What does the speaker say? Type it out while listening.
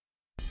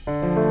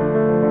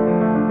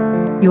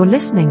You're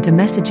listening to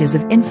Messages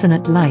of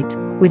Infinite Light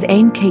with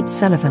Kate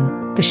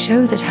Sullivan, the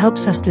show that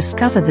helps us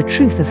discover the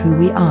truth of who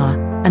we are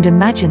and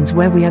imagines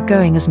where we are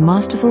going as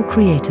masterful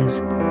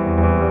creators.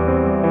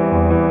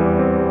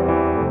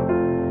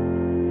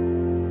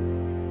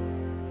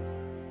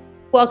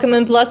 Welcome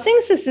and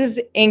blessings. This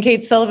is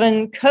Kate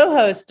Sullivan,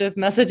 co-host of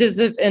Messages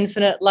of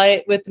Infinite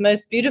Light with the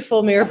most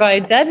beautiful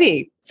Mirabai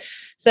Devi.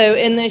 So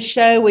in this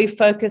show, we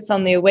focus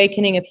on the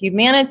awakening of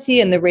humanity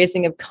and the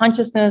raising of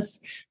consciousness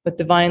with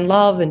divine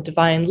love and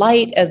divine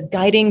light as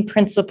guiding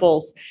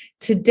principles.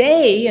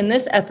 Today, in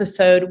this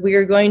episode, we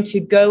are going to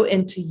go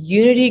into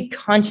unity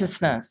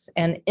consciousness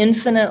and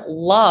infinite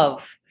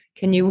love.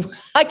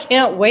 I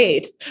can't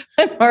wait.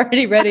 I'm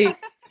already ready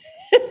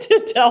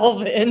to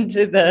delve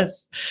into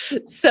this.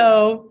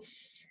 So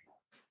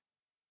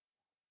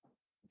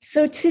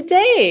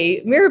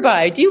today,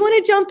 Mirabai, do you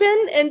want to jump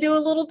in and do a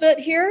little bit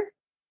here?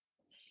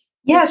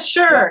 Yes,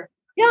 sure.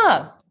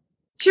 Yeah.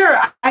 Sure.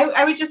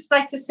 I would just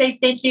like to say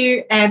thank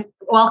you and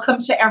welcome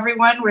to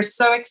everyone. We're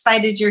so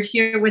excited you're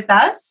here with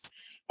us.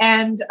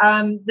 And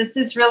this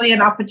is really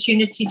an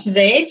opportunity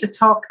today to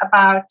talk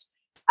about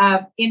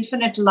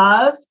infinite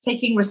love,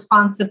 taking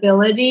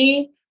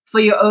responsibility for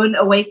your own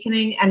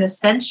awakening and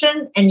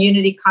ascension and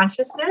unity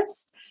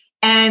consciousness.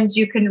 And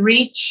you can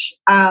reach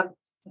my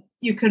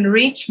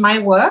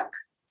work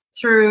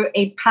through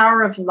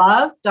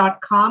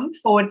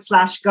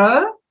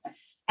apoweroflove.com/go.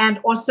 And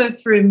also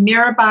through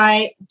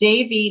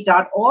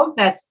mirabaidevi.org.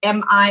 That's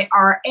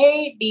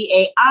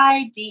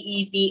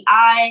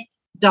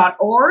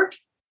MIRABAIDEVI.org.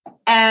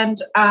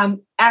 And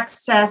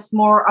access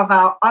more of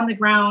our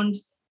on-the-ground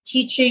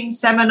teaching,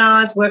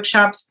 seminars,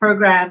 workshops,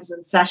 programs,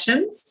 and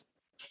sessions.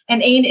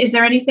 And Ain, is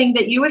there anything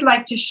that you would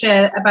like to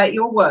share about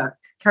your work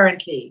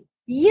currently?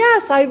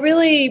 Yes,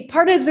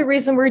 part of the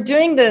reason we're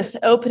doing this,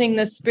 opening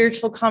this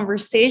spiritual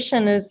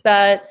conversation, is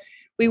that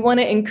we want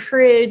to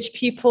encourage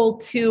people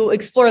to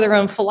explore their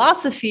own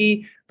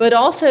philosophy, but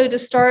also to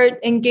start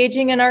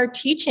engaging in our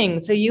teaching.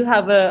 So you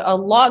have a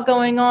lot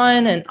going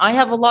on, and I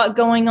have a lot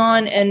going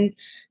on, and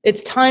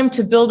it's time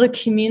to build a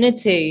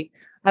community.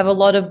 I have a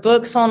lot of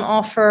books on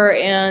offer,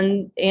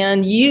 and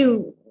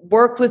you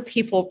work with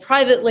people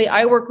privately.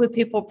 I work with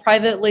people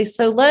privately.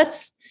 So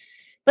let's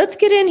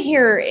get in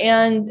here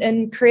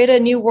and create a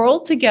new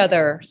world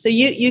together. So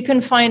you can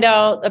find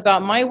out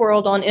about my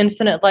world on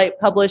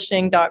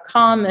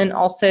infinitelightpublishing.com and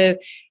also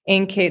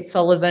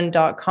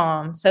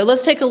AimKateSullivan.com. So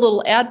let's take a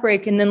little ad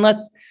break, and then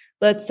let's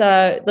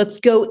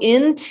go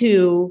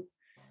into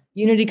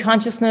unity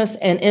consciousness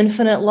and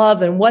infinite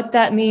love and what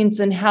that means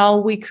and how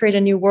we create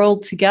a new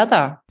world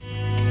together.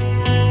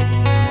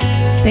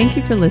 Thank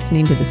you for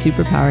listening to the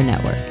Superpower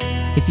Network.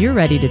 If you're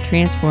ready to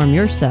transform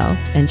yourself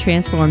and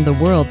transform the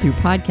world through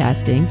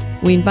podcasting,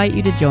 we invite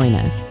you to join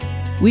us.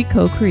 We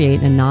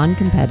co-create a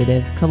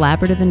non-competitive,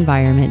 collaborative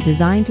environment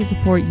designed to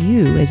support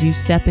you as you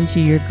step into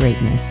your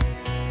greatness.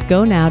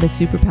 Go now to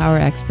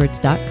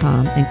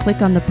superpowerexperts.com and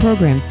click on the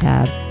Programs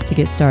tab to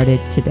get started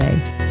today.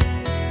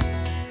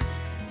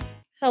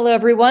 Hello,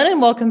 everyone,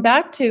 and welcome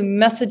back to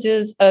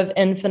Messages of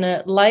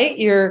Infinite Light.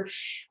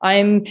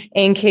 I'm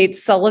Kate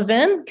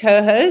Sullivan,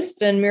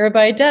 co-host, and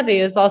Mirabai Devi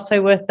is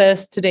also with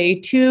us today,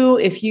 too.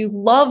 If you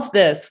love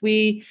this,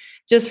 we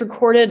just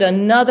recorded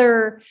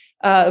another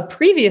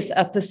previous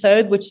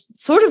episode, which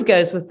sort of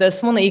goes with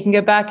this one, that you can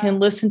go back and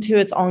listen to.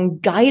 It's on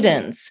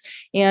guidance.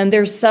 And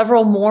there's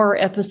several more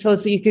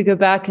episodes that you could go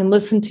back and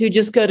listen to.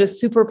 Just go to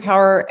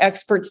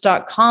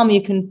superpowerexperts.com.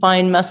 You can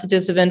find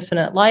Messages of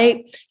Infinite Light.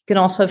 You can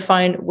also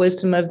find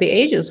Wisdom of the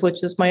Ages,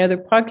 which is my other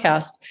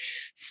podcast.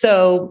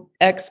 So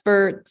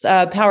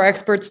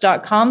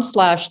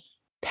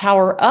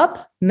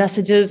powerexperts.com/power-up,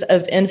 Messages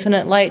of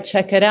Infinite Light.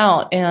 Check it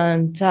out.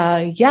 And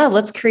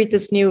let's create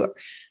this new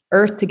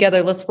earth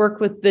together. Let's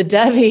work with the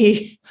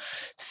Devi.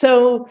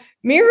 So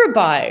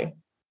Mirabai,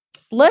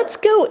 let's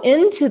go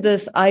into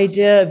this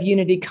idea of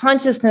unity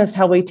consciousness,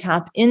 how we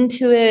tap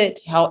into it,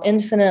 how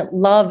infinite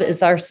love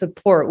is our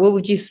support. What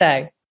would you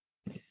say?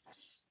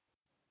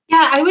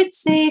 Yeah, I would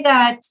say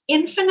that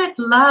infinite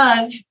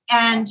love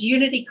and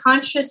unity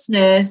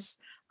consciousness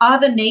are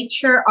the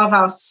nature of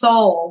our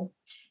soul.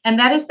 And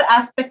that is the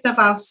aspect of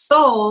our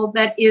soul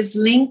that is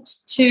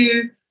linked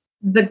to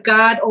the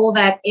God, all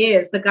that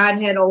is, the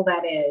Godhead, all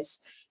that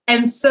is.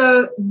 And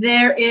so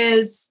there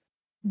is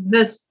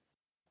this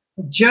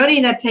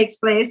journey that takes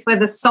place where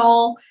the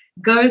soul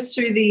goes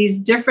through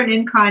these different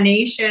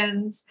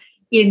incarnations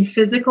in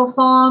physical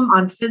form,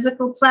 on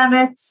physical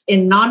planets,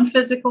 in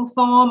non-physical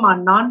form,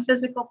 on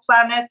non-physical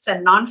planets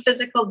and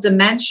non-physical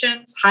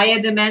dimensions, higher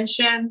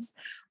dimensions,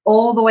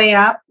 all the way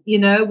up. We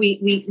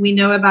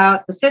know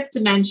about the fifth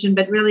dimension,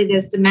 but really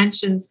there's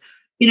dimensions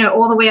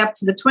all the way up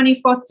to the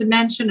 24th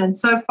dimension and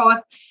so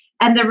forth.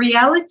 And the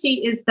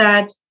reality is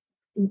that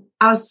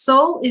our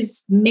soul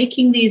is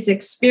making these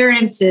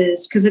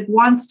experiences because it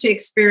wants to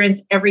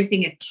experience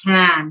everything it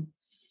can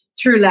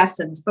through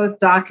lessons, both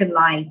dark and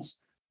light.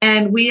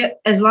 And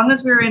as long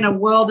as we're in a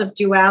world of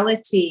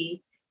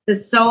duality, the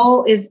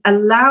soul is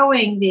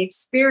allowing the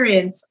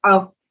experience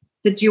of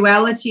the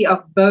duality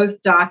of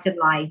both dark and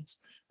light.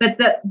 But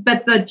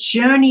the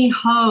journey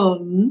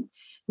home,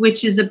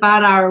 which is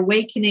about our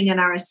awakening and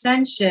our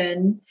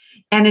ascension,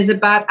 and is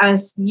about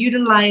us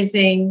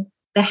utilizing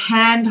the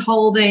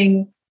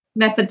hand-holding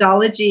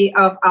methodology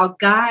of our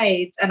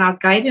guides and our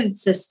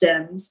guidance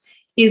systems,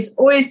 is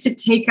always to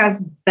take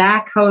us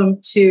back home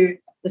to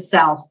the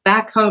self,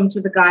 back home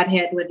to the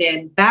Godhead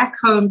within, back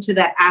home to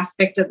that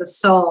aspect of the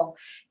soul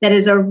that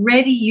is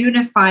already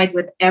unified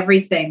with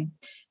everything.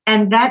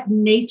 And that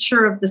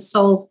nature of the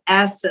soul's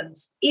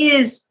essence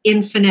is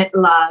infinite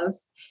love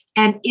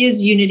and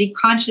is unity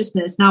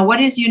consciousness. Now, what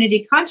is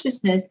unity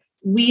consciousness?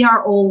 We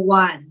are all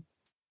one.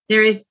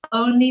 There is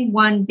only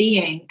one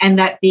being, and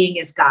that being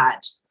is God.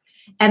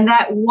 And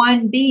that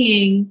one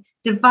being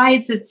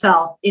divides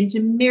itself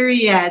into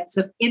myriads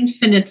of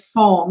infinite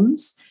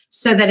forms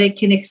so that it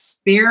can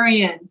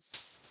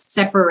experience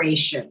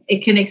separation.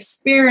 It can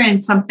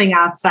experience something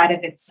outside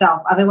of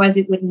itself. Otherwise,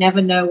 it would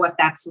never know what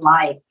that's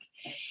like.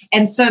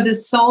 And so the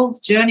soul's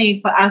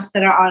journey for us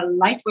that are our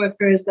light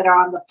workers, that are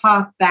on the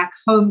path back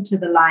home to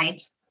the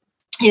light,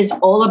 is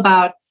all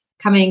about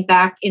coming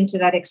back into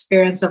that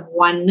experience of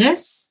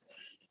oneness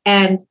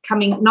and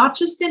coming not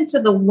just into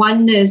the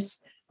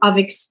oneness of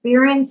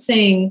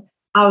experiencing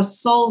our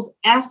soul's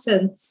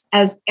essence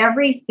as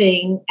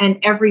everything and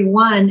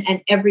everyone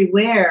and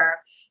everywhere,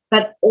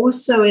 but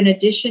also in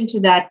addition to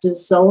that,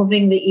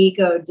 dissolving the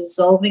ego,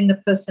 dissolving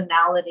the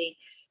personality,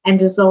 and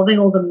dissolving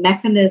all the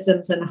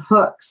mechanisms and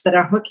hooks that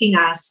are hooking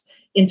us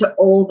into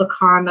all the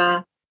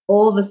karma,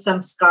 all the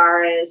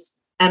samskaras,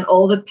 and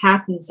all the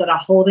patterns that are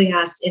holding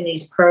us in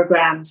these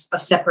programs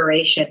of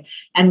separation.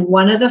 And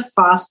one of the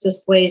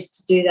fastest ways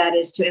to do that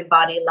is to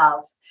embody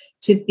love,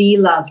 to be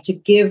love, to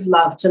give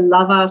love, to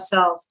love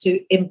ourselves,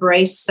 to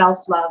embrace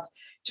self-love,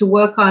 to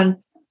work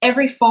on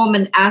every form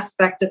and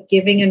aspect of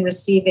giving and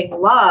receiving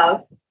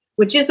love,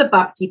 which is a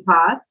bhakti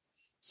path,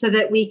 so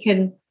that we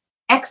can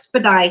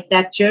expedite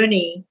that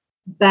journey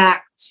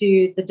back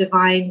to the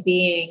divine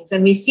beings.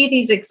 And we see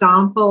these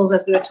examples,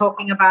 as we were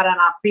talking about on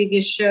our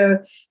previous show,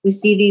 we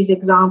see these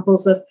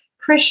examples of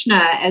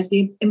Krishna as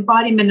the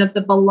embodiment of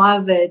the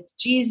beloved,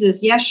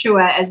 Jesus,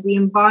 Yeshua as the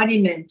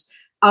embodiment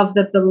of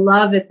the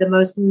beloved, the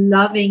most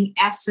loving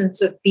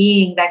essence of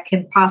being that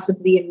can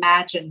possibly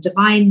imagine,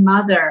 Divine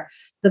Mother,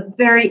 the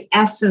very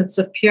essence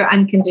of pure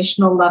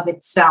unconditional love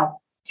itself.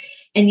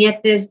 And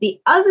yet there's the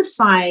other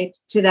side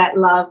to that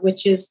love,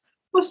 which is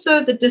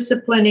also the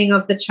disciplining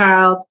of the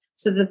child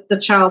so that the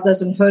child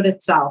doesn't hurt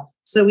itself.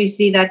 So we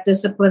see that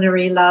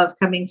disciplinary love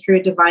coming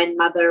through Divine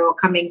Mother, or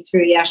coming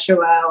through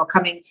Yeshua, or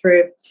coming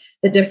through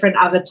the different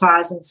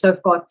avatars and so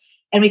forth.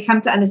 And we come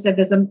to understand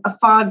there's a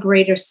far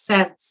greater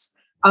sense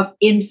of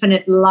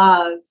infinite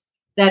love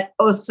that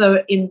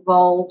also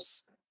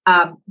involves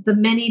the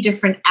many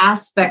different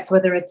aspects,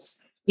 whether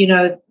it's,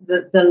 the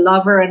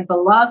lover and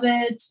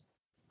beloved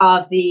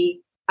of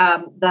the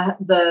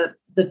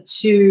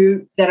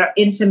two that are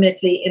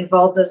intimately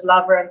involved as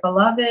lover and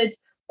beloved,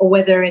 or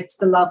whether it's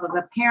the love of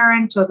a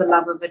parent or the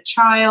love of a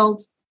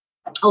child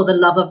or the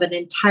love of an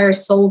entire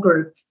soul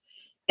group.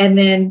 And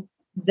then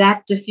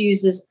that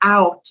diffuses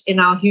out in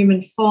our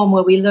human form,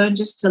 where we learn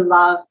just to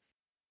love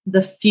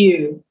the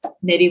few.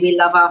 Maybe we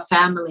love our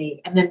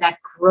family, and then that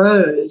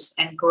grows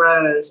and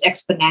grows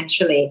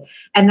exponentially.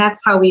 And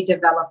that's how we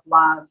develop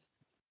love.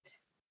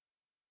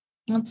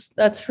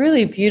 That's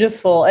really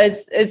beautiful.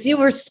 As you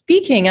were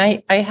speaking,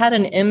 I had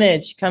an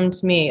image come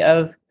to me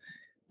of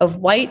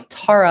white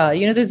Tara,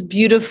 those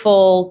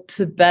beautiful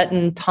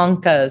Tibetan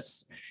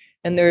tankas,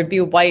 and there would be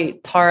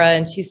white Tara,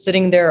 and she's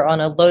sitting there on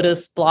a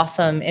lotus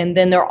blossom. And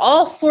then there are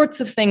all sorts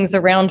of things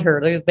around her.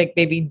 There's like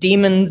maybe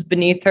demons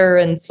beneath her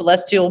and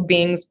celestial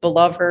beings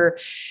below her.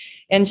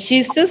 And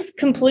she's just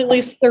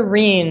completely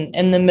serene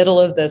in the middle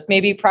of this,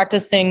 maybe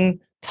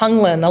practicing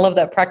Tonglen. I love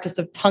that practice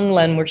of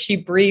Tonglen, where she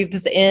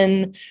breathes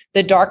in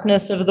the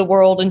darkness of the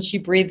world and she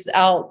breathes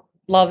out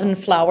love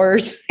and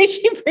flowers.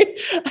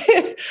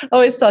 I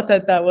always thought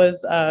that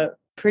was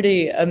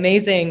pretty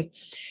amazing.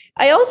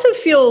 I also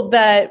feel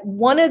that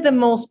one of the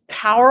most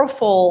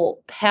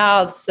powerful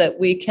paths that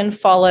we can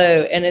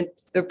follow, and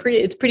it's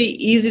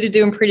pretty easy to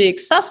do and pretty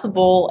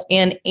accessible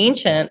and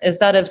ancient, is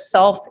that of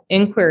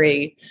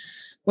self-inquiry.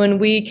 When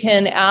we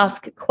can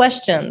ask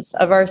questions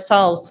of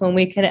ourselves, when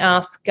we can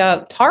ask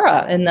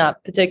Tara in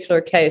that particular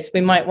case,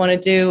 we might want to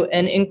do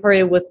an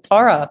inquiry with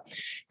Tara.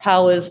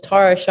 How is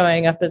Tara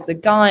showing up as a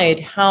guide?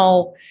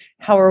 How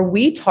are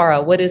we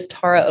Tara? What is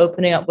Tara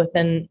opening up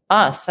within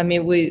us? I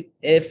mean,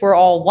 if we're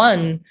all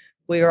one,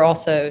 we are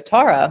also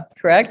Tara,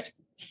 correct?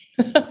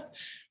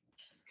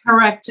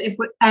 Correct.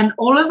 And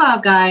all of our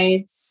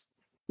guides,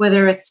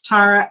 whether it's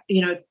Tara,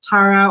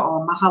 Tara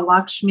or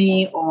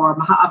Mahalakshmi or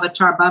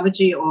Mahavatar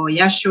Babaji or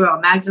Yeshua or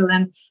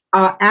Magdalene,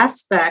 are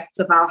aspects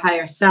of our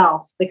higher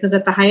self, because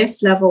at the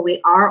highest level, we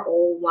are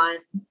all one.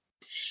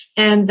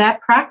 And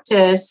that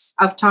practice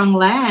of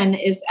Tonglen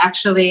is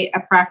actually a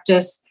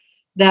practice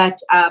that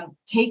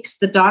takes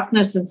the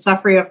darkness and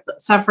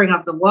suffering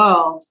of the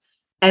world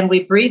and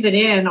we breathe it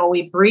in, or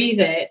we breathe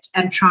it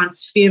and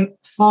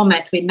transform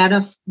it, we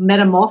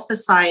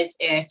metamorphosize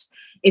it.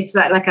 It's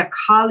like a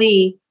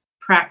Kali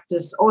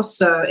practice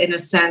also, in a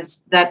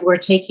sense, that we're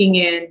taking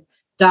in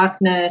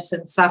darkness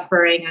and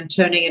suffering and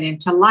turning it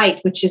into light,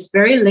 which is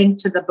very linked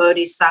to the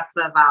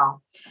Bodhisattva vow.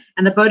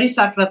 And the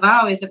Bodhisattva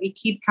vow is that we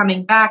keep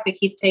coming back, we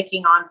keep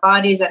taking on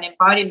bodies and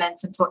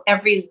embodiments until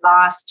every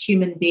last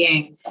human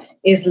being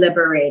is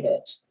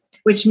liberated,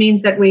 which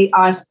means that we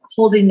are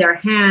holding their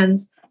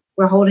hands.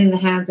 We're holding the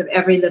hands of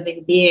every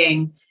living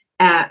being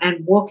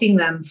and walking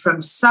them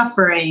from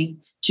suffering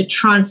to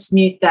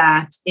transmute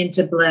that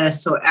into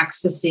bliss or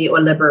ecstasy or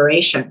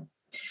liberation.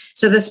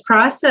 So this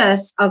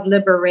process of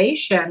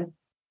liberation,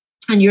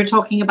 and you're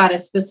talking about it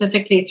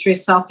specifically through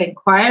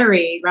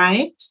self-inquiry,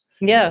 right?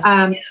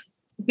 Yes.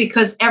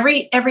 Because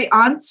every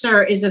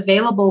answer is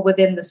available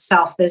within the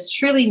self. There's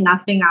truly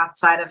nothing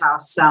outside of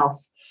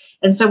ourself.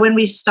 And so when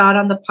we start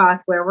on the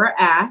path where we're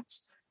at,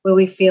 where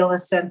we feel a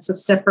sense of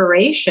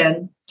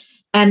separation,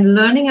 and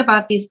learning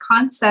about these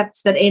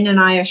concepts that Ain and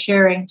I are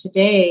sharing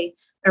today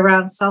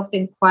around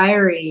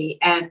self-inquiry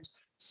and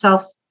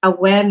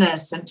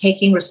self-awareness and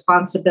taking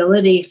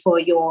responsibility for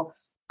your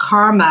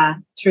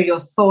karma through your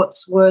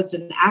thoughts, words,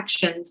 and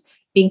actions,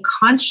 being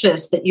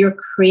conscious that you're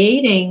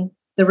creating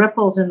the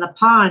ripples in the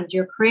pond,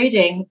 you're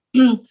creating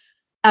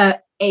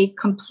a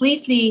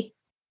completely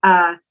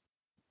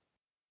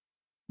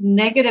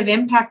negative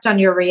impact on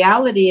your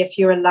reality if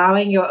you're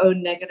allowing your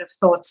own negative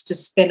thoughts to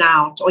spin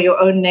out or your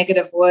own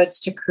negative words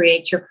to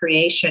create your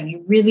creation.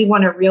 You really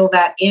want to reel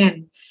that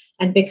in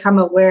and become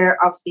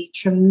aware of the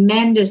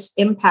tremendous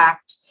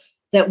impact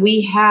that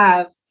we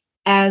have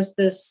as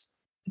this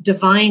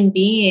divine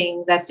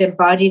being that's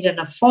embodied in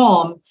a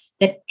form,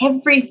 that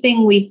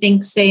everything we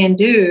think, say, and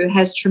do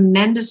has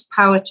tremendous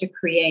power to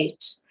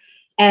create,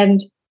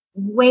 and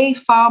way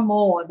far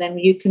more than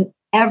you can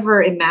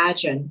ever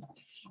imagine.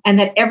 And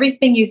that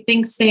everything you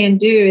think, say, and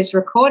do is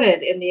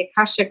recorded in the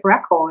Akashic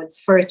records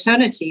for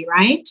eternity,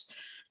 right?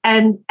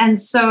 And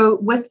so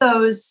with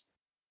those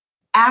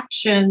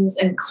actions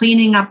and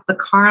cleaning up the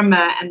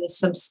karma and the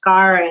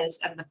samskaras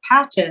and the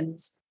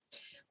patterns,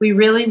 we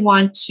really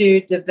want to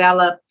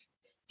develop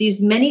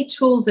these many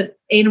tools that,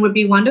 Ain, would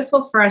be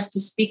wonderful for us to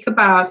speak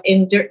about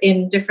in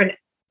different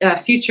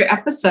future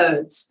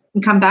episodes,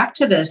 and come back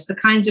to this, the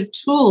kinds of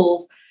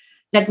tools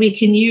that we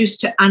can use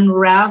to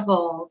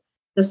unravel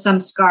the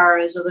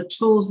samskaras, or the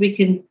tools we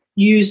can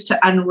use to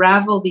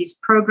unravel these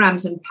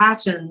programs and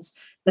patterns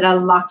that are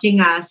locking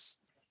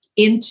us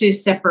into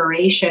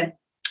separation.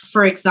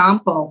 For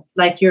example,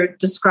 like you're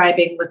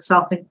describing with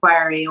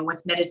self-inquiry, or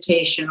with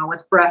meditation, or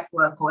with breath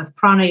work, or with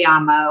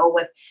pranayama, or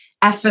with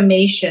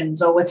affirmations,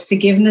 or with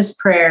forgiveness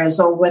prayers,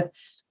 or with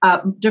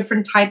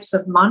different types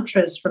of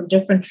mantras from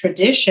different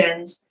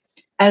traditions,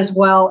 as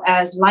well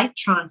as light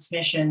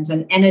transmissions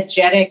and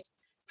energetic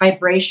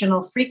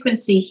vibrational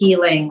frequency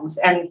healings,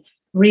 and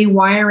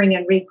rewiring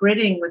and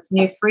regridding with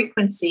new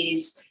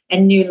frequencies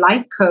and new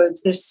light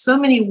codes. There's so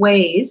many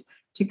ways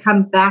to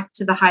come back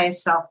to the higher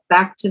self,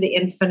 back to the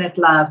infinite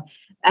love,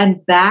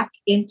 and back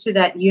into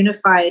that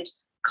unified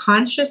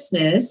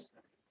consciousness.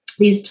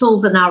 These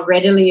tools are now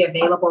readily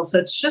available. So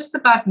it's just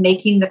about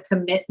making the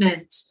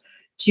commitment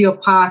to your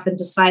path and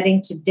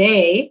deciding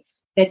today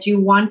that you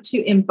want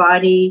to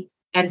embody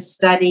and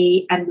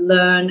study and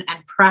learn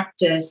and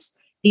practice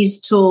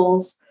these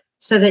tools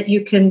so that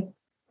you can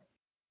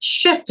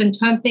shift and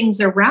turn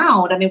things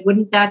around. I mean,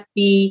 wouldn't that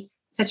be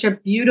such a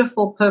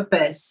beautiful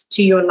purpose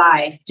to your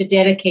life, to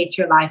dedicate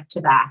your life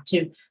to that,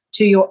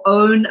 to your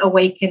own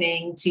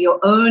awakening, to your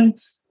own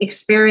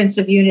experience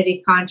of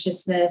unity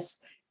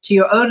consciousness, to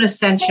your own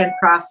ascension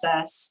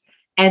process,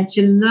 and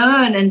to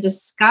learn and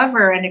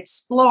discover and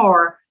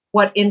explore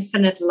what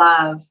infinite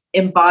love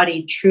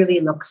embodied truly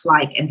looks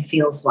like and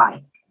feels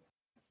like.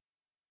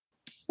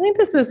 I think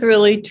this is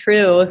really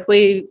true.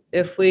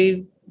 If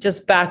we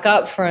just back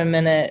up for a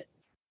minute,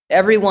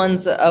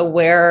 everyone's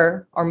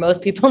aware, or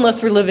most people,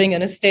 unless we're living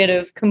in a state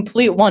of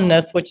complete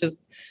oneness, which is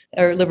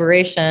our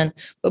liberation,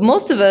 but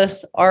most of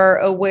us are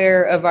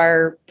aware of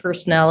our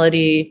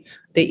personality,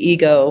 the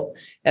ego,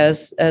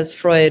 as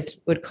Freud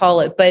would call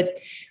it. But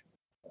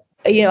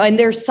and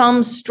there's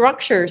some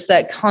structures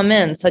that come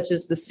in, such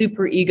as the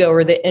superego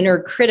or the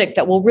inner critic,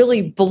 that will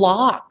really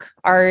block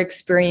our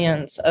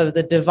experience of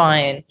the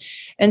divine.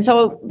 And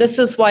so this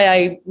is why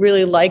I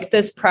really like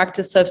this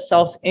practice of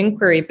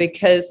self-inquiry,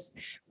 because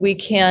we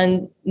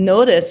can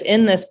notice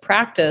in this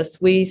practice,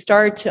 we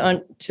start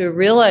to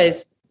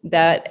realize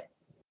that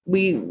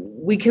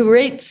we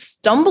create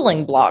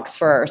stumbling blocks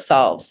for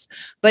ourselves.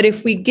 But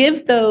if we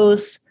give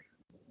those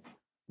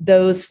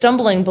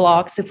stumbling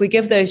blocks, if we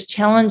give those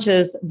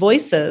challenges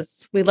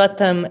voices, we let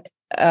them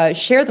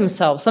share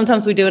themselves.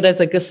 Sometimes we do it as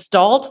a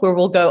gestalt, where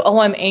we'll go, oh,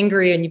 I'm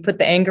angry. And you put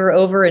the anger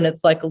over, and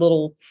it's like a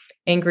little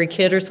angry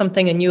kid or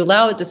something, and you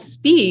allow it to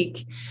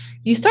speak.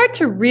 you start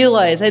to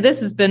realize,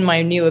 this has been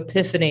my new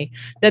epiphany,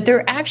 that there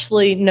are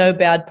actually no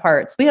bad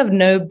parts. We have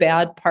no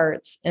bad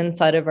parts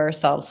inside of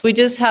ourselves. We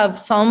just have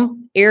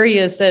some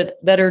areas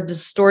that are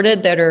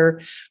distorted, that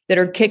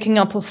are kicking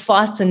up a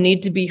fuss and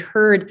need to be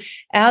heard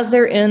as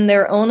they're in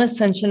their own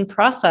ascension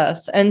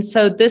process. And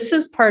so this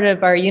is part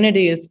of our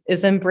unity,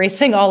 is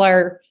embracing all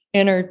our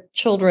inner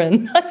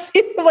children. I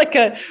feel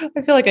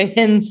like a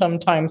hen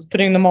sometimes,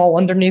 putting them all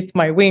underneath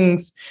my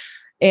wings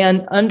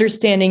and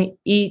understanding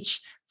each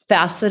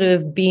facet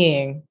of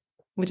being.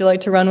 Would you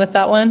like to run with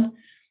that one?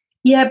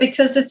 Yeah,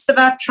 because it's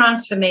about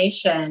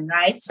transformation,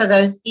 right?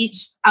 So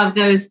each of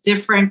those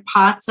different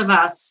parts of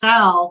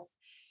ourselves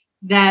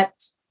that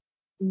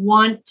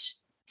want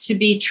to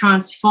be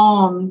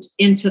transformed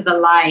into the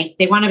light.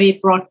 They want to be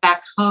brought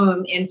back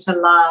home into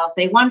love.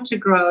 They want to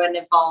grow and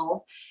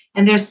evolve.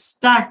 And they're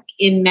stuck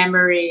in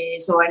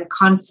memories or in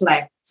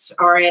conflicts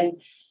or in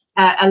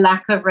a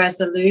lack of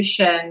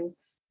resolution,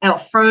 or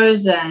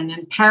frozen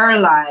and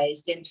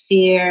paralyzed in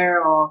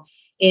fear or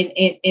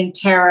in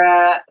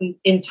terror,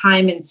 in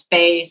time and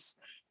space.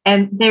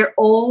 And they're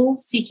all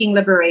seeking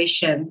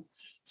liberation.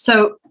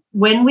 So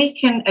when we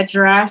can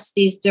address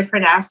these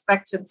different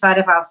aspects inside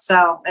of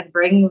ourselves and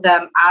bring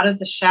them out of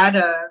the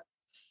shadow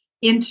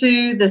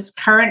into this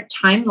current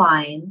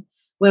timeline,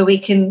 where we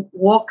can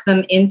walk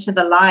them into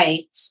the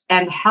light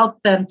and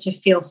help them to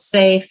feel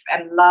safe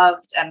and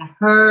loved and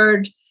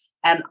heard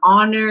and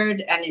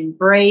honored and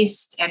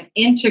embraced and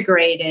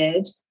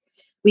integrated,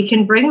 we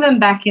can bring them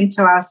back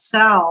into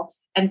ourselves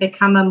and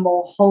become a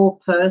more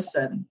whole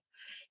person.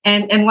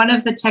 And one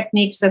of the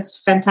techniques that's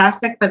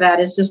fantastic for that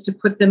is just to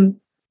put them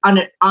on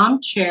an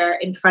armchair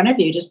in front of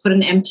you. Just put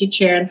an empty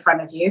chair in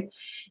front of you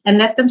and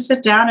let them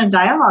sit down and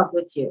dialogue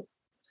with you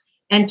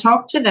and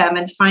talk to them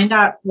and find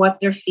out what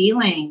they're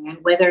feeling and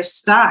where they're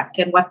stuck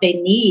and what they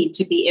need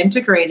to be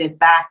integrated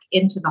back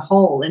into the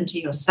whole, into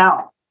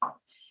yourself.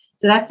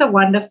 So that's a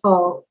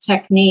wonderful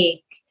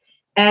technique.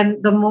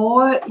 And the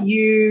more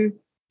you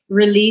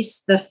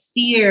release the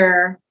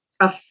fear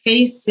of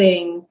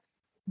facing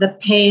the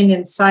pain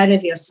inside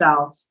of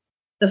yourself,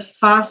 the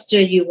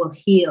faster you will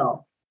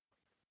heal.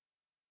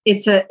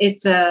 It's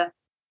a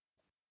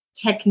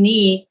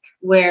technique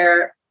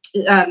where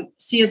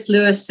C.S.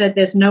 Lewis said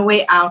there's no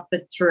way out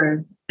but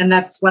through. And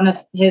that's one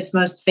of his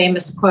most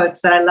famous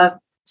quotes that I love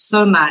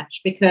so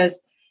much,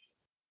 because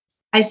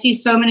I see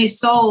so many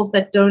souls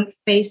that don't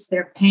face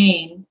their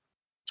pain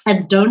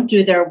and don't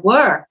do their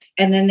work.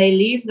 And then they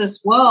leave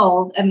this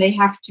world and they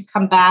have to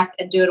come back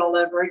and do it all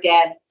over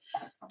again.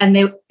 And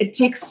it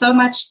takes so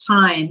much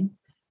time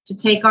to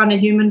take on a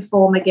human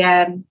form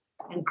again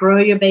and grow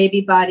your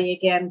baby body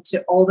again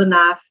to old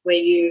enough where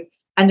you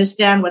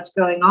understand what's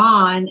going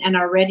on and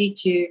are ready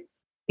to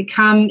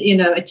become,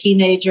 a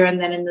teenager and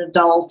then an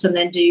adult and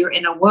then do your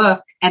inner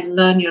work and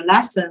learn your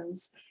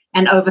lessons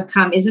and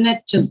overcome. Isn't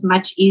it just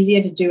much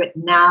easier to do it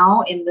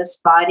now in this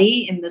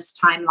body, in this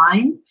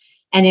timeline,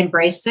 and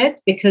embrace it?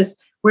 Because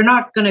we're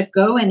not going to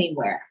go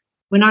anywhere.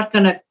 We're not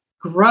going to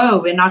grow.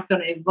 We're not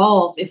going to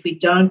evolve if we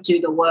don't do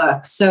the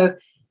work. So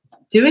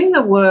doing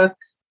the work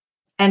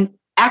and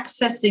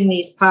accessing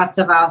these parts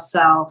of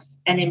ourselves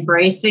and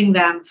embracing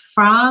them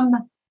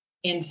from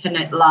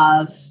infinite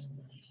love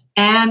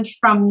and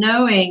from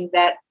knowing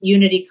that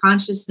unity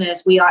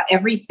consciousness, we are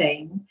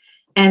everything,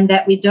 and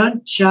that we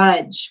don't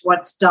judge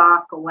what's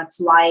dark or what's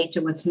light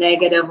or what's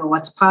negative or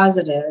what's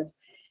positive.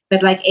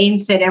 But like Ain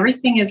said,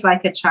 everything is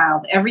like a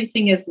child.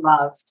 Everything is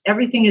loved.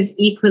 Everything is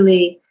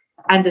equally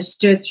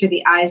understood through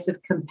the eyes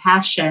of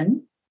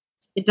compassion.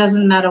 It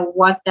doesn't matter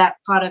what that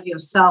part of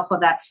yourself or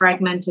that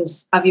fragment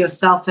of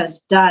yourself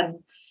has done,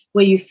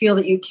 where you feel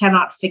that you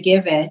cannot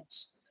forgive it.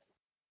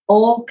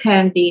 All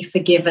can be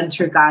forgiven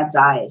through God's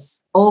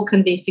eyes. All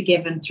can be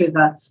forgiven through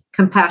the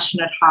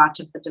compassionate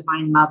heart of the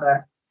Divine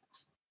Mother.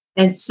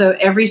 And so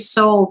every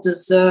soul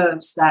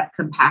deserves that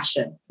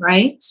compassion,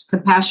 right?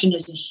 Compassion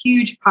is a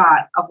huge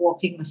part of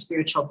walking the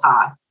spiritual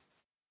path.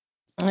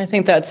 I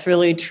think that's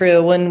really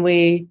true. When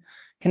we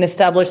can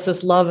establish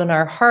this love in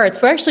our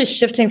hearts, we're actually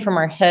shifting from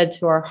our head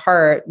to our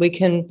heart. We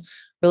can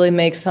really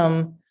make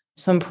some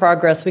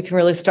progress. We can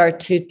really start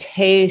to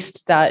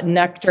taste that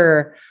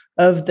nectar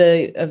of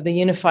the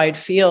unified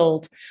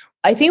field.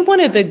 I think one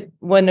of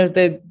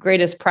the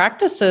greatest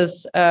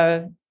practices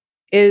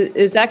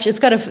is actually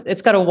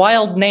it's got a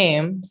wild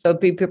name, so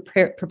be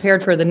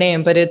prepared for the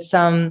name. But it's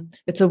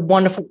a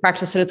wonderful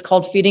practice, and it's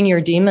called feeding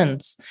your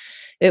demons.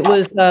 It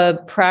was a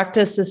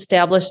practice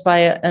established by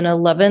an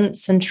 11th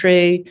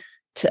century.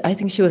 I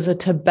think she was a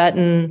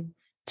Tibetan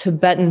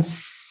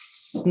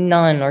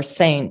nun or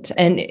saint.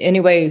 And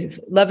anyway,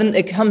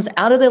 it comes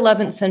out of the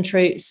 11th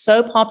century,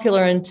 so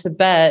popular in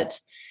Tibet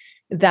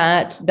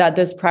that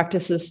this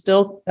practice is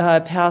still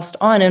passed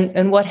on.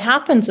 And what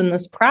happens in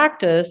this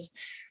practice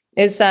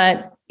is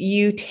that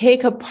you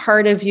take a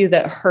part of you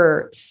that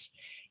hurts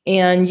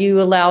and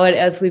you allow it,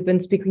 as we've been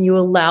speaking, you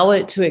allow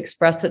it to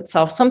express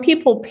itself. Some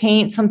people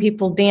paint, some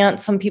people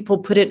dance, some people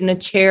put it in a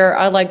chair.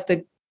 I like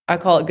I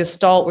call it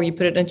Gestalt, where you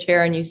put it in a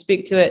chair and you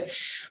speak to it.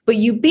 But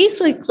you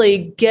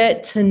basically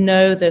get to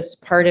know this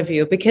part of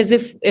you, because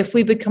if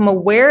we become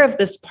aware of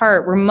this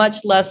part, we're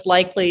much less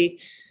likely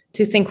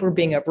to think we're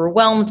being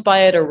overwhelmed by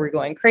it or we're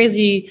going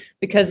crazy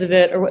because of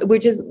it, or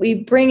we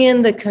bring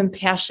in the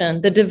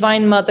compassion. The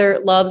Divine Mother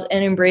loves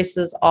and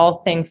embraces all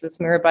things, as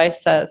Mirabai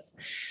says.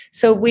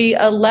 So we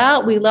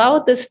allow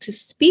this to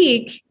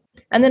speak,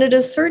 and then at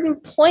a certain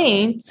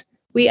point,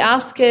 we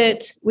ask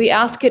it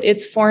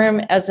its form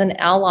as an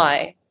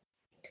ally.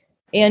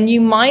 And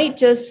you might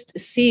just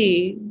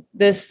see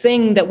this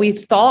thing that we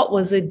thought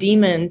was a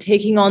demon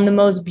taking on the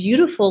most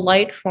beautiful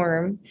light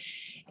form,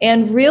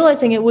 and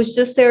realizing it was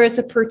just there as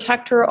a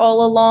protector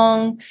all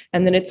along.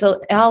 And then it's an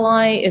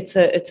ally, it's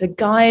a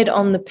guide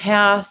on the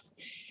path.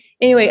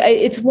 Anyway,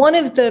 it's one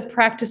of the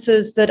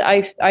practices that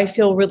I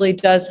feel really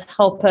does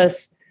help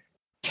us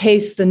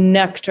taste the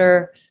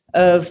nectar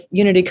of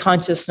unity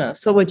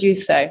consciousness. What would you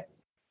say?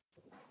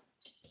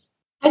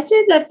 I'd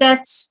say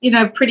that's,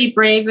 pretty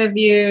brave of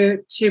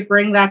you to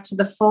bring that to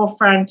the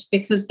forefront,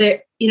 because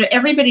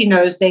everybody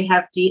knows they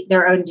have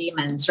their own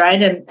demons,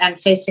 right?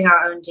 And facing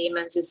our own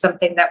demons is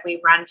something that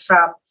we run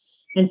from,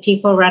 and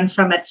people run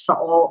from it for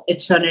all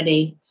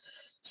eternity.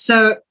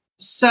 So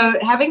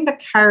having the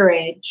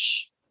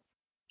courage,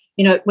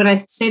 when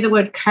I say the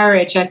word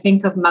courage, I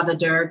think of Mother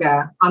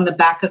Durga on the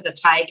back of the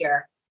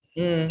tiger,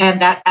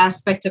 and that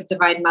aspect of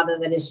Divine Mother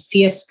that is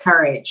fierce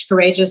courage,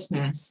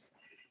 courageousness,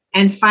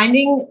 and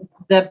finding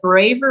the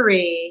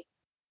bravery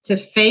to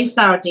face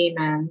our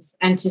demons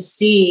and to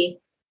see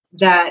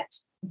that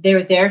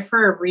they're there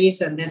for a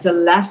reason. There's a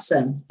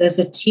lesson, there's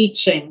a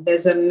teaching,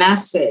 there's a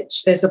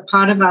message, there's a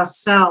part of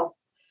ourself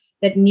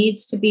that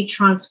needs to be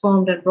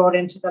transformed and brought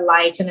into the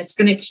light. And it's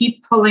going to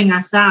keep pulling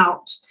us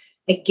out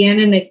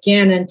again and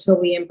again until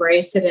we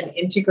embrace it and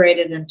integrate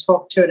it and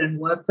talk to it and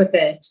work with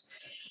it.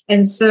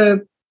 And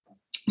so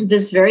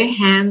this very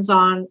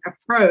hands-on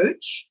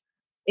approach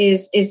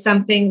is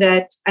something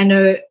that I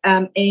know,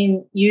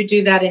 Ain, you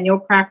do that in your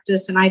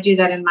practice, and I do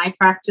that in my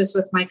practice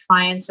with my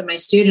clients and my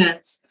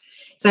students.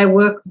 So I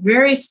work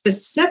very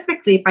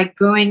specifically by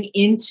going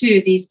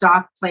into these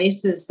dark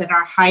places that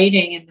are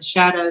hiding in the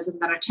shadows and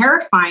that are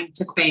terrifying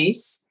to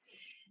face,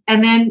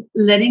 and then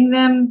letting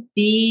them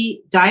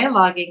be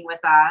dialoguing with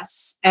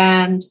us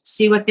and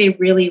see what they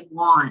really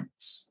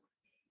want.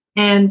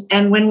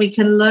 And when we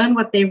can learn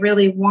what they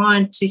really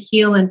want to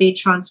heal and be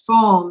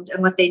transformed,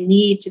 and what they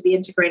need to be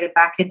integrated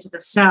back into the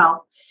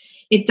cell,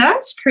 it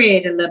does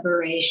create a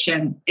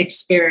liberation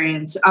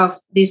experience of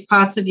these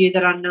parts of you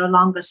that are no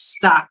longer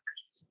stuck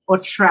or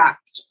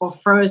trapped or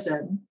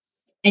frozen.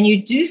 And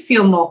you do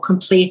feel more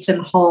complete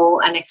and whole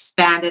and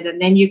expanded.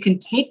 And then you can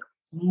take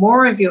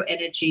more of your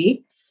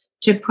energy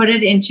to put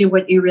it into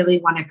what you really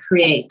want to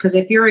create. Because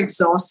if you're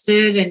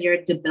exhausted and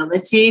you're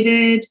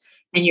debilitated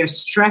and you're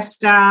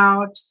stressed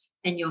out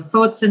and your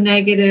thoughts are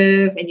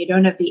negative and you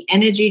don't have the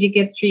energy to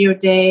get through your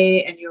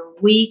day and you're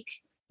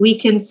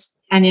weakened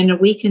and in a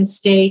weakened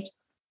state,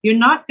 you're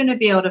not going to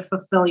be able to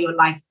fulfill your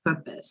life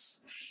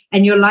purpose.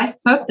 And your life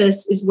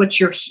purpose is what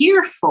you're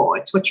here for.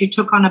 It's what you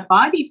took on a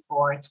body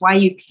for. It's why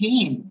you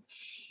came.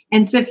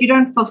 And so if you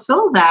don't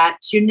fulfill that,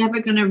 you're never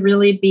going to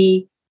really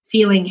be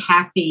feeling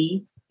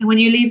happy. And when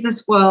you leave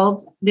this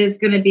world, there's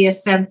going to be a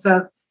sense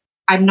of,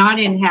 I'm not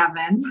in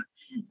heaven.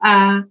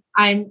 I'm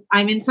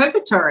in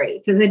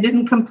purgatory because I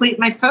didn't complete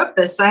my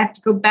purpose. So I have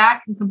to go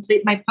back and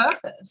complete my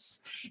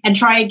purpose and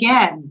try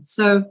again.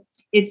 So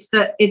it's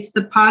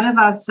the part of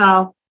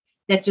ourselves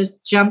that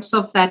just jumps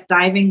off that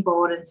diving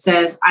board and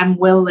says, I'm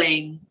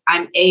willing,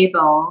 I'm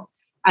able,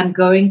 I'm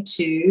going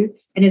to,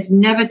 and it's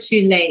never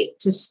too late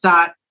to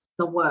start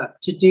the work,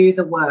 to do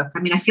the work. I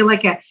mean, I feel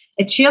like a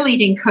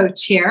cheerleading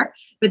coach here,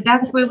 but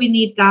that's where we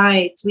need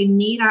guides. We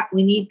need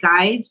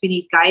guides, we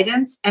need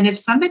guidance. And if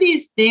somebody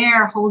is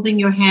there holding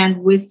your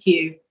hand with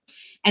you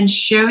and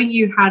showing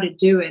you how to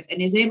do it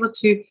and is able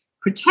to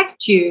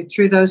protect you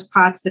through those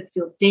parts that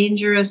feel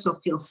dangerous or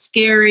feel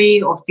scary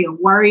or feel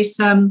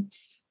worrisome,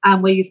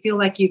 where you feel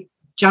like you've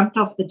jumped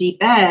off the deep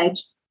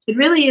edge, it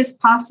really is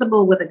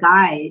possible with a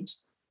guide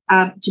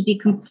to be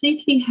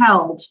completely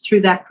held through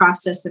that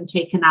process and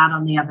taken out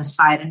on the other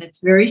side. And it's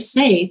very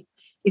safe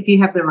if you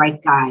have the right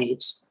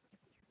guide.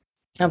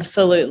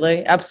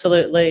 Absolutely.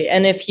 Absolutely.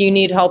 And if you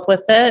need help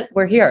with it,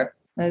 we're here.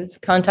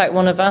 Just contact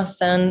one of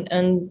us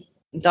and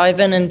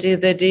dive in and do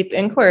the deep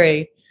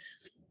inquiry.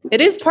 It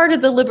is part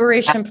of the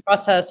liberation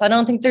process. I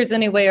don't think there's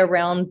any way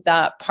around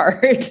that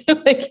part.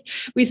 Like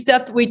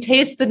we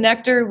taste the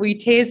nectar,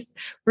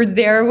 we're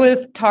there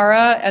with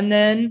Tara. And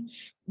then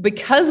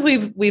because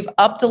we've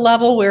upped a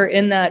level, we're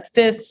in that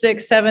 5th,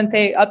 6th, 7th,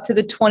 8th, up to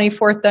the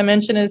 24th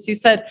dimension, as you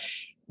said,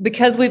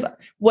 because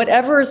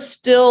whatever is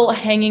still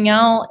hanging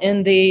out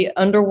in the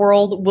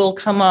underworld will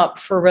come up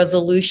for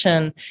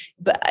resolution.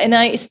 And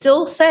I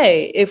still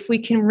say, if we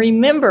can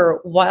remember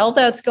while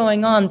that's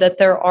going on, that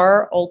there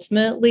are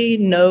ultimately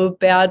no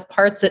bad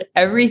parts, that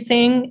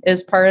everything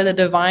is part of the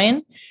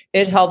divine,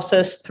 it helps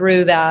us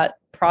through that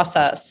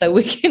process. So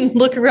we can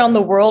look around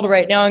the world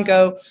right now and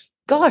go,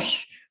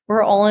 gosh,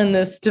 we're all in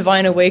this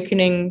divine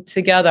awakening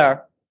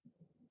together.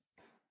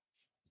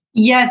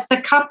 Yeah, it's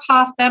the cup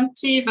half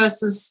empty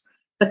versus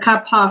the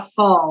cup half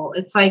full.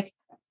 It's like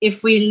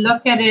if we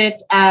look at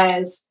it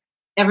as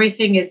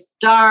everything is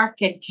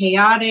dark and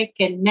chaotic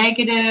and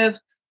negative,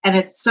 and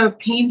it's so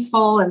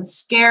painful and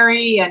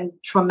scary and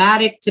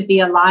traumatic to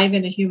be alive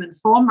in a human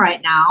form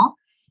right now.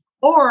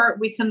 Or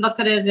we can look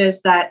at it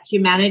as that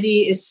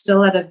humanity is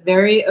still at a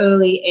very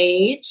early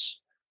age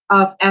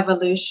of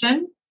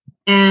evolution.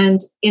 And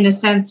in a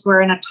sense,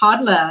 we're in a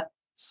toddler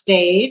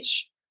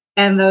stage.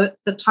 And the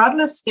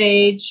toddler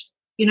stage,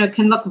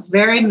 can look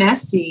very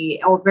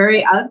messy or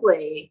very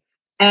ugly.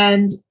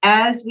 And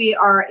as we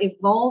are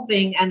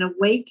evolving and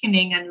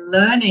awakening and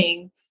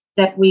learning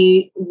that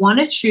we want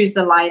to choose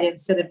the light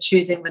instead of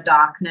choosing the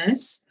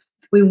darkness,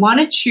 we want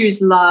to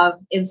choose love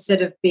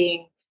instead of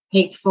being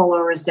hateful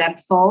or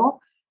resentful.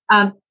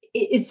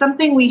 It's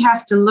something we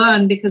have to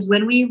learn, because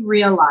when we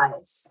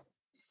realize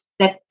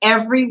that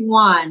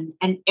everyone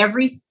and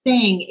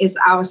everything is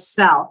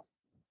ourself,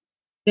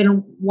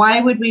 then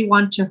why would we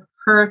want to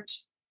hurt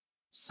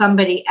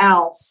somebody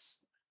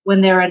else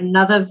when they're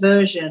another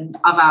version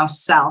of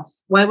ourself?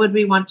 Why would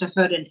we want to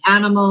hurt an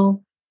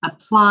animal, a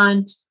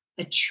plant,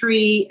 a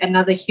tree,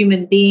 another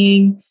human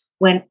being,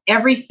 when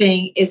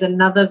everything is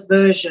another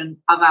version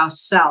of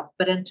ourself?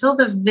 But until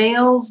the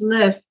veils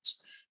lift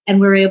and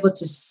we're able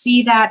to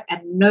see that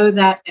and know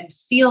that and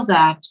feel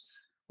that,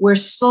 we're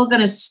still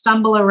going to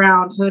stumble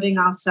around hurting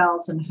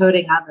ourselves and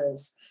hurting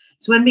others.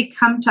 So when we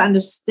come to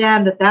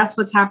understand that that's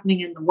what's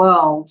happening in the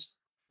world,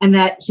 and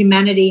that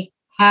humanity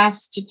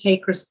has to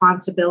take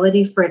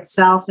responsibility for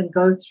itself and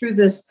go through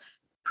this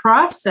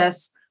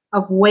process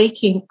of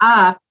waking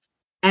up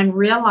and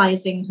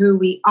realizing who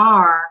we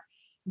are,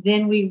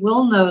 then we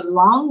will no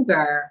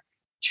longer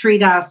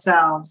treat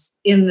ourselves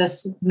in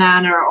this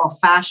manner or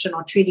fashion,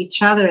 or treat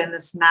each other in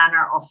this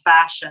manner or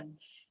fashion.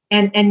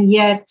 And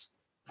yet,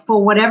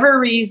 for whatever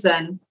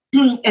reason,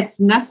 it's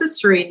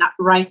necessary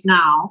right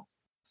now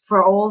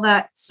for all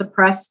that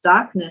suppressed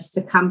darkness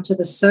to come to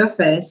the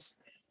surface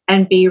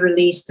and be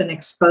released and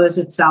expose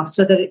itself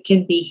so that it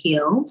can be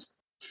healed.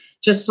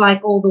 Just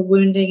like all the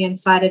wounding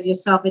inside of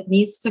yourself, it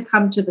needs to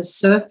come to the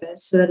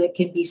surface so that it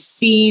can be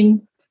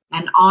seen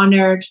and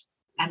honored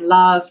and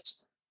loved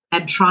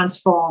and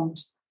transformed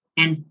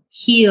and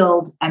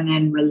healed and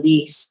then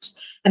released.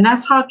 And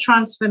that's how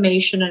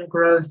transformation and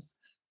growth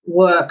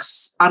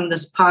works on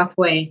this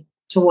pathway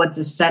towards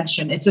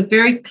ascension. It's a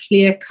very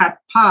clear-cut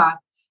path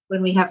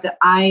when we have the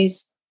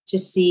eyes to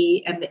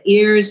see and the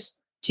ears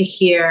to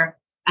hear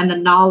and the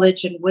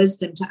knowledge and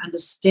wisdom to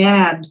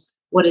understand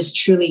what is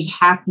truly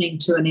happening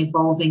to an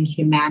evolving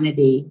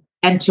humanity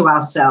and to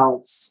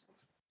ourselves.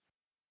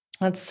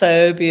 That's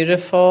so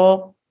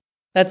beautiful.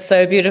 That's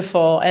so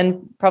beautiful,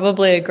 and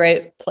probably a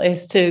great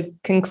place to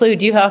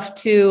conclude. You have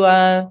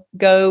to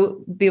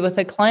go be with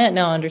a client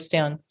now, I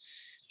understand.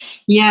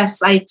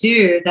 Yes, I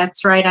do.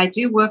 That's right. I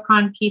do work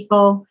on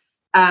people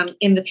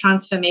in the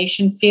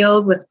transformation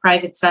field with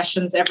private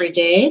sessions every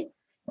day,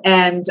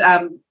 and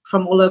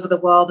from all over the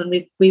world. And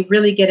we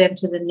really get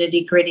into the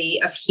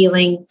nitty-gritty of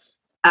healing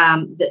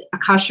the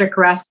Akashic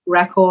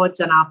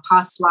records and our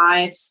past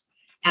lives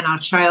and our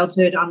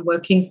childhood, on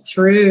working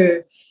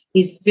through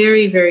these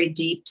very, very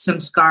deep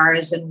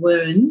samskaras and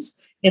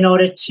wounds in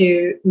order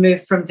to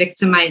move from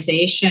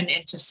victimization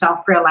into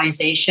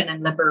self-realization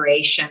and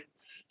liberation,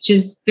 which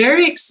is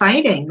very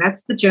exciting.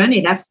 That's the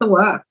journey. That's the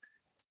work.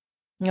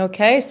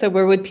 Okay. So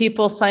where would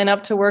people sign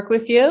up to work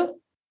with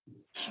you?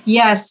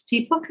 Yes,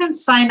 people can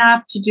sign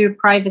up to do a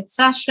private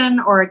session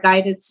or a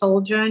guided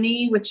soul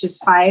journey, which is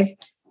 5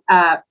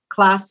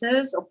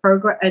 classes or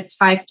program. It's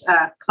 5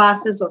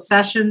 classes or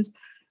sessions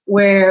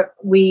where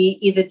we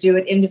either do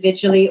it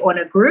individually or in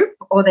a group,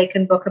 or they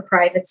can book a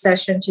private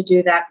session to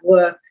do that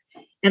work.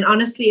 And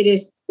honestly, it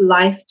is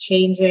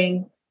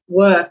life-changing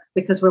work,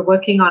 because we're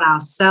working on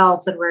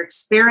ourselves and we're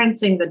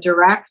experiencing the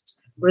direct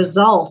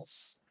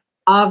results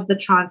of the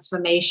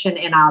transformation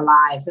in our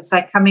lives. It's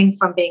like coming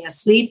from being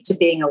asleep to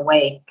being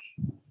awake.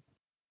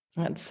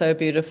 That's so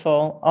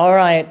beautiful. All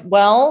right.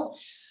 Well,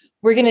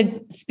 we're going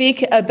to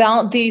speak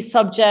about these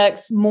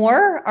subjects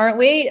more, aren't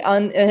we,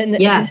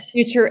 in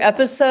future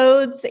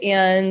episodes?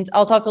 And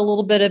I'll talk a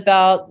little bit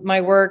about my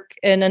work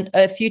in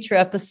a future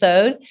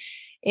episode.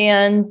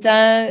 And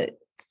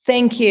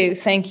thank you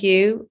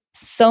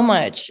so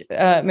much,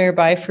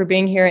 Mirabai, for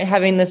being here and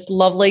having this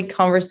lovely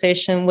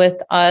conversation with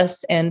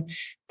us. And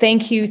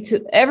thank you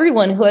to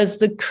everyone who has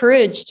the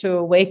courage to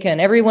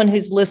awaken, everyone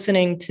who's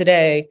listening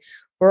today.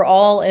 We're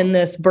all in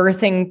this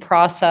birthing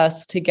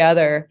process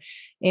together.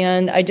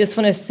 And I just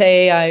want to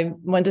say, I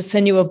want to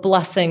send you a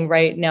blessing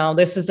right now.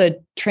 This is a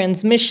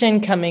transmission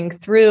coming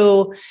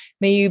through.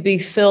 May you be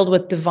filled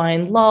with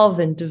divine love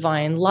and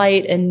divine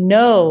light, and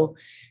know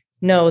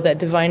that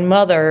Divine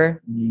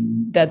Mother,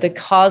 that the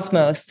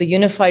cosmos, the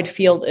unified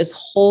field, is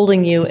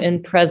holding you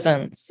in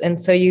presence. And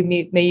so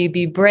may you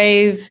be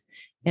brave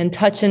and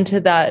touch into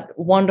that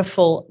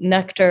wonderful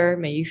nectar.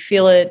 May you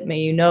feel it.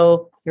 May you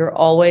know you're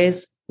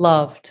always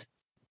loved.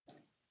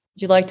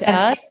 Would you like to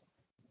add?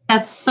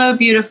 That's so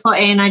beautiful,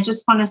 Ain. I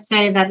just want to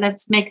say that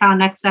let's make our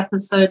next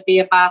episode be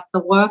about the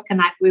work.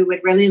 And we would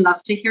really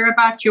love to hear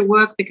about your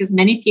work, because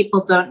many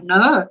people don't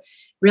know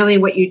really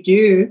what you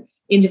do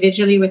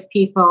individually with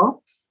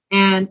people,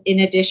 and in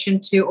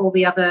addition to all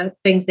the other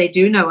things they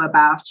do know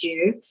about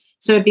you.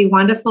 So it'd be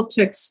wonderful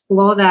to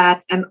explore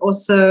that. And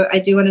also, I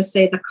do want to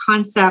say the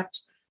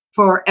concept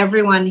for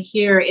everyone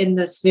here in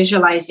this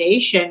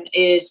visualization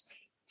is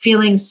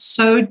feeling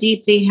so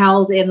deeply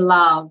held in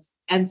love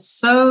and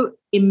so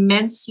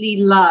immensely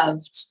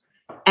loved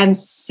and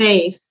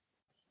safe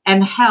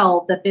and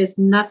held that there's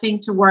nothing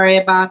to worry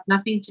about,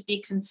 nothing to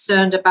be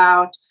concerned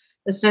about.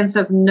 The sense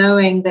of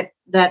knowing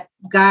that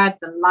God,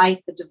 the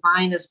light, the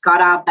divine has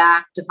got our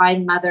back.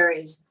 Divine Mother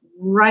is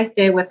right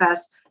there with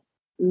us,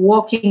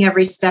 walking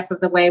every step of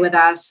the way with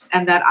us,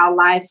 and that our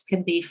lives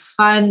can be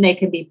fun, they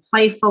can be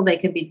playful, they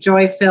can be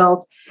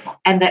joy-filled,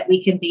 and that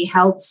we can be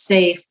held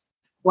safe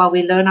while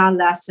we learn our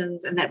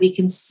lessons, and that we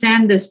can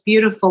send this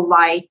beautiful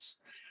light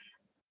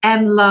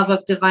and love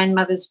of Divine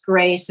Mother's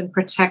grace and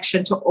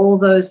protection to all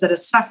those that are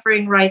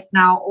suffering right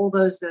now, all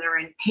those that are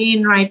in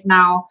pain right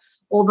now,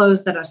 all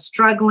those that are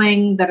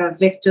struggling, that are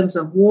victims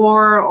of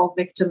war or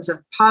victims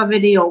of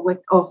poverty or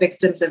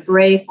victims of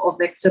rape or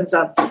victims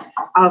of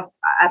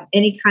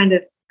any kind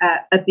of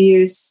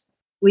abuse.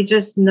 We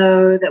just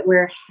know that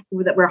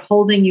we're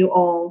holding you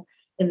all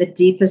in the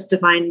deepest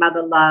Divine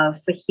Mother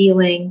love for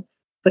healing,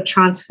 for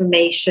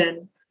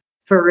transformation,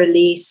 for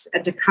release,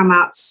 and to come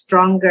out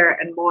stronger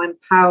and more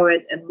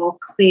empowered and more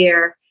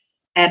clear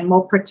and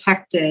more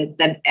protected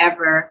than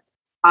ever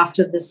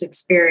after this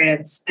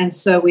experience. And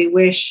so we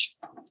wish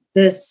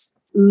this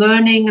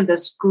learning,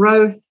 this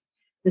growth,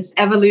 this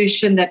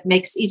evolution that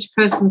makes each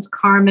person's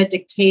karma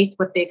dictate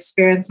what they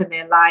experience in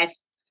their life.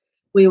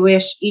 We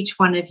wish each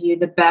one of you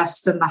the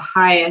best and the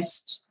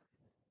highest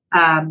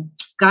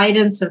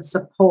guidance and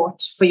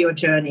support for your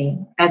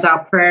journey, as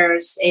our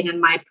prayers, Ain and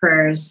my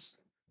prayers,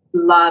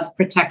 love,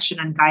 protection,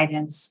 and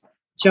guidance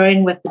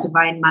join with the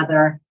Divine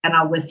Mother and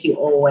are with you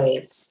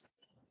always.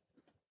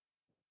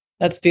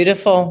 That's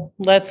beautiful.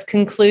 Let's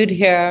conclude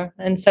here.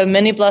 And so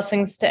many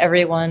blessings to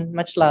everyone.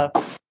 Much love.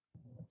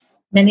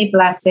 Many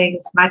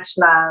blessings. Much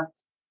love.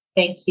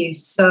 Thank you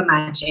so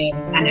much, Ain,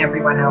 and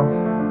everyone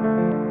else.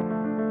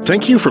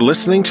 Thank you for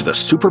listening to the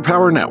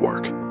Superpower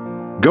Network.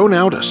 Go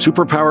now to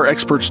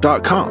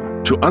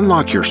superpowerexperts.com to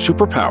unlock your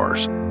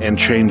superpowers and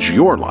change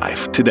your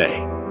life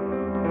today.